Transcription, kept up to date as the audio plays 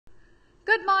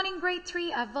Good morning, grade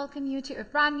 3. I welcome you to a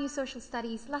brand new social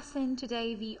studies lesson.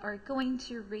 Today we are going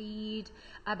to read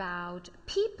about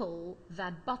people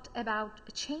that brought about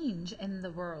a change in the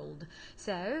world.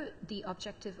 So the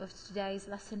objective of today's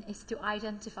lesson is to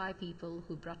identify people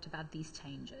who brought about these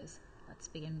changes. Let's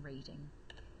begin reading.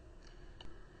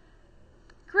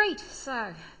 Great,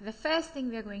 so the first thing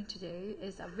we're going to do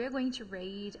is that we're going to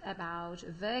read about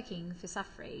working for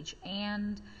suffrage,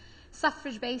 and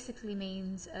suffrage basically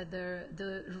means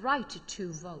the right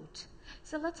to vote.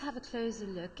 So let's have a closer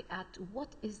look at what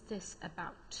is this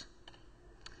about.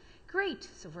 Great,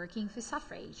 so working for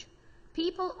suffrage.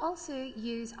 People also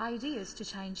use ideas to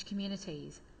change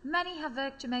communities. Many have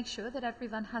worked to make sure that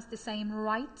everyone has the same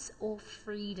rights or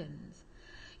freedoms.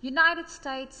 United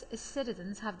States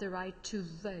citizens have the right to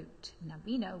vote. Now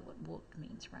we know what vote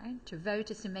means, right? To vote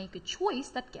is to make a choice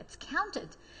that gets counted.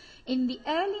 In the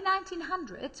early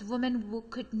 1900s, women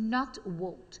could not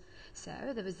vote. So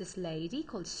there was this lady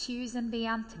called Susan B.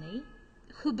 Anthony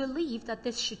who believed that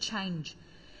this should change.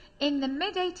 In the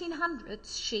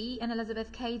mid-1800s, she and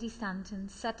Elizabeth Cady Stanton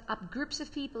set up groups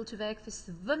of people to work for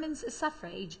women's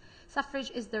suffrage. Suffrage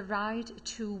is the right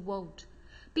to vote.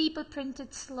 People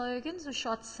printed slogans or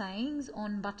short sayings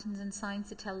on buttons and signs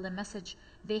to tell the message.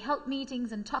 They held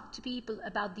meetings and talked to people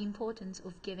about the importance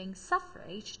of giving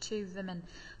suffrage to women.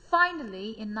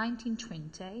 Finally, in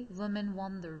 1920, women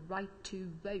won the right to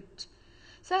vote.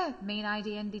 So, main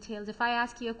idea and details. If I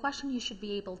ask you a question, you should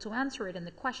be able to answer it. And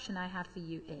the question I have for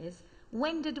you is,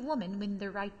 when did women win the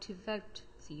right to vote?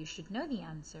 So you should know the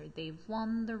answer. They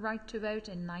won the right to vote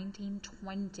in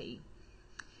 1920.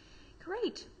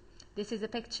 Great. This is a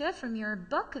picture from your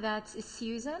book. That's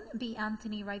Susan B.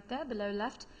 Anthony right there below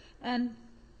left. And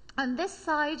on this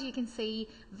side, you can see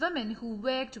women who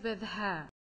worked with her.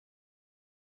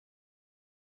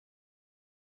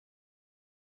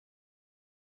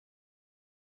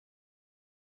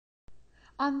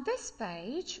 On this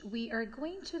page, we are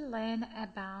going to learn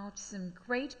about some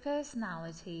great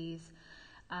personalities,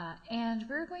 and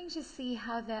we're going to see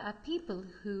how there are people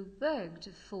who worked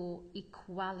for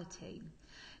equality.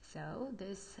 So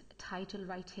this title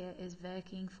right here is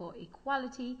Working for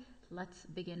Equality. Let's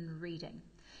begin reading.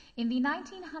 In the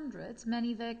 1900s,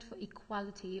 many worked for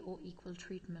equality or equal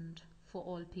treatment for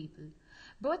all people.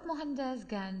 Both Mohandas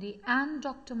Gandhi and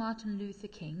Dr. Martin Luther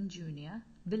King Jr.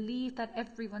 believed that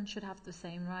everyone should have the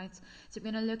same rights. So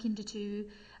we're going to look into two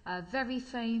very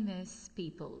famous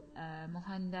people,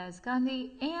 Mohandas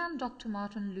Gandhi and Dr.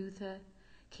 Martin Luther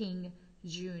King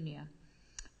Jr.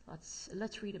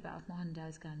 Let's read about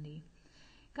Mohandas Gandhi.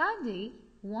 Gandhi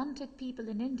wanted people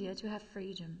in India to have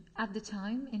freedom. At the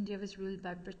time, India was ruled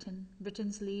by Britain.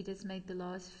 Britain's leaders made the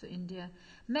laws for India.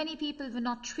 Many people were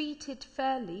not treated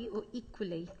fairly or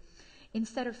equally.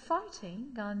 Instead of fighting,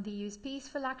 Gandhi used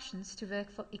peaceful actions to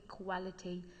work for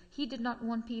equality. He did not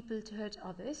want people to hurt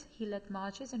others. He led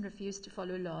marches and refused to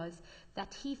follow laws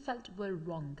that he felt were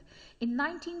wrong. In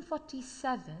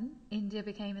 1947, India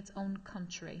became its own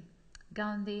country.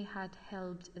 Gandhi had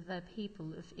helped the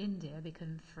people of India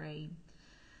become free.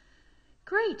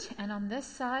 Great, and on this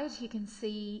side you can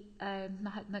see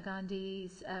Mahatma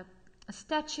Gandhi's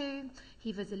statue.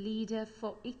 He was a leader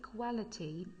for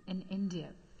equality in India.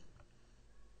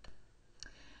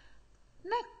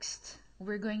 Next,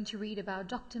 we're going to read about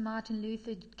Dr. Martin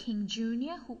Luther King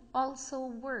Jr., who also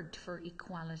worked for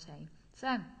equality.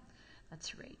 So,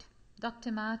 let's read.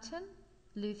 Dr. Martin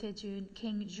Luther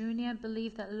King Jr.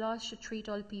 believed that laws should treat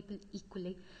all people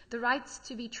equally. The rights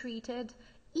to be treated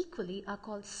equally are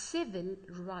called civil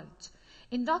rights.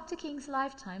 In Dr. King's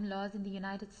lifetime, laws in the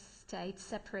United States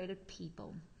separated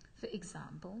people. For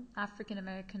example, African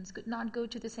Americans could not go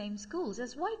to the same schools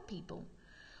as white people.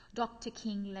 Dr.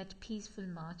 King led peaceful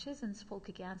marches and spoke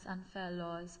against unfair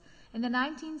laws. In the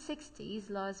 1960s,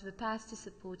 laws were passed to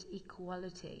support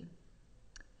equality.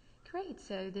 Great,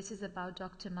 so this is about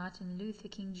Dr. Martin Luther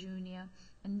King Jr.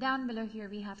 And down below here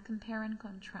we have compare and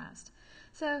contrast.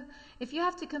 So if you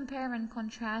have to compare and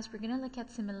contrast, we're going to look at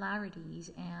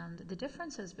similarities and the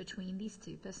differences between these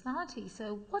two personalities.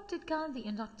 So what did Gandhi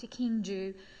and Dr. King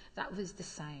do that was the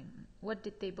same? What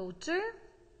did they both do?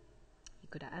 You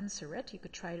could answer it, you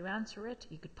could try to answer it,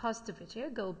 you could pause the video,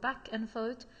 go back and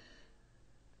vote.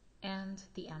 And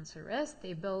the answer is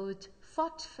they both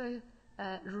fought for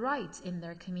rights in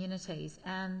their communities,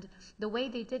 and the way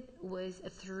they did was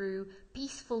through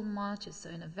peaceful marches, so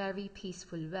in a very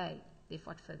peaceful way. They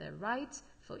fought for their rights,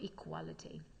 for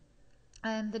equality.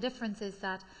 And the difference is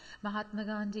that Mahatma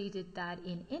Gandhi did that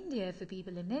in India for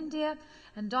people in India,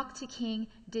 and Dr. King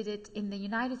did it in the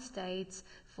United States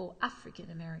for African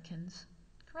Americans.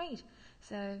 Great.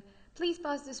 So please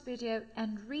pause this video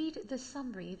and read the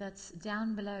summary that's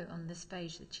down below on this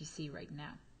page that you see right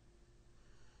now.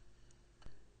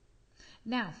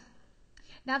 Now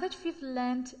that we've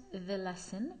learned the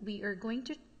lesson, we are going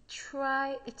to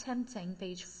try attempting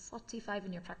page 45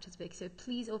 in your practice book. So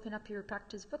please open up your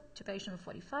practice book to page number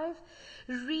 45,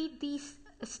 read these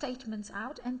statements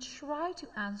out and try to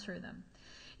answer them.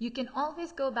 You can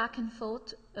always go back and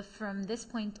forth from this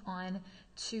point on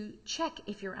to check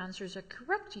if your answers are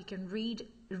correct. You can read,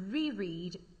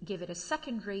 reread, give it a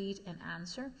second read and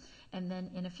answer. And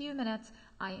then in a few minutes,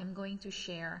 I am going to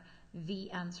share the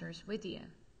answers with you.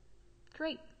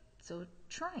 Great, so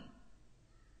try.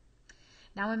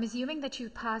 Now I'm assuming that you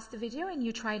paused the video and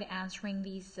you tried answering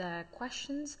these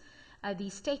questions,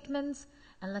 these statements,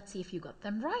 and let's see if you got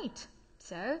them right.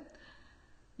 So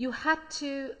you had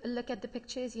to look at the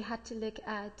pictures, you had to look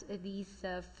at these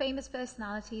famous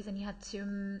personalities, and you had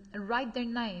to write their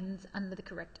names under the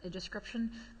correct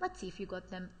description. Let's see if you got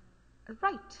them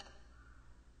right.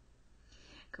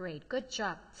 Great, good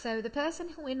job. So the person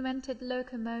who invented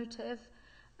locomotive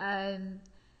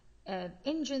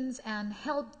engines and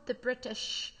helped the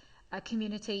British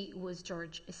community was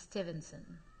George Stephenson.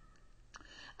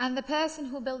 And the person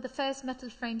who built the first metal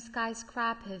frame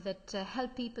skyscraper that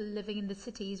helped people living in the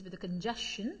cities with the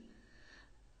congestion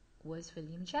was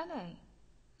William Jenney.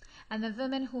 And the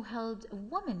woman who helped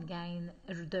women gain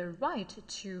the right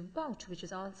to vote, which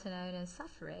is also known as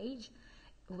suffrage,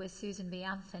 was Susan B.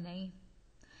 Anthony.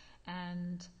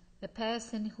 And the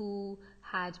person who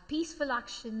had peaceful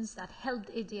actions that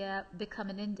helped India become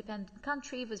an independent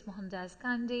country was Mohandas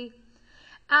Gandhi.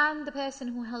 And the person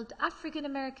who helped African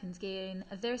Americans gain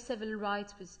their civil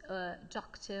rights was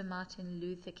Dr. Martin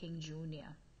Luther King Jr.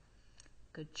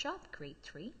 Good job, grade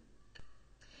 3.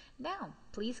 Now,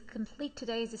 please complete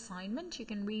today's assignment. You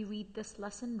can reread this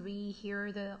lesson,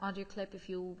 rehear the audio clip if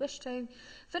you wish to.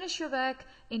 Finish your work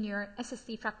in your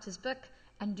SST practice book,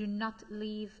 and do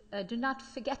not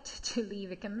forget to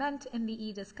leave a comment in the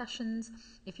e-discussions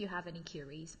if you have any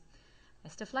queries.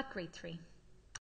 Best of luck, grade 3.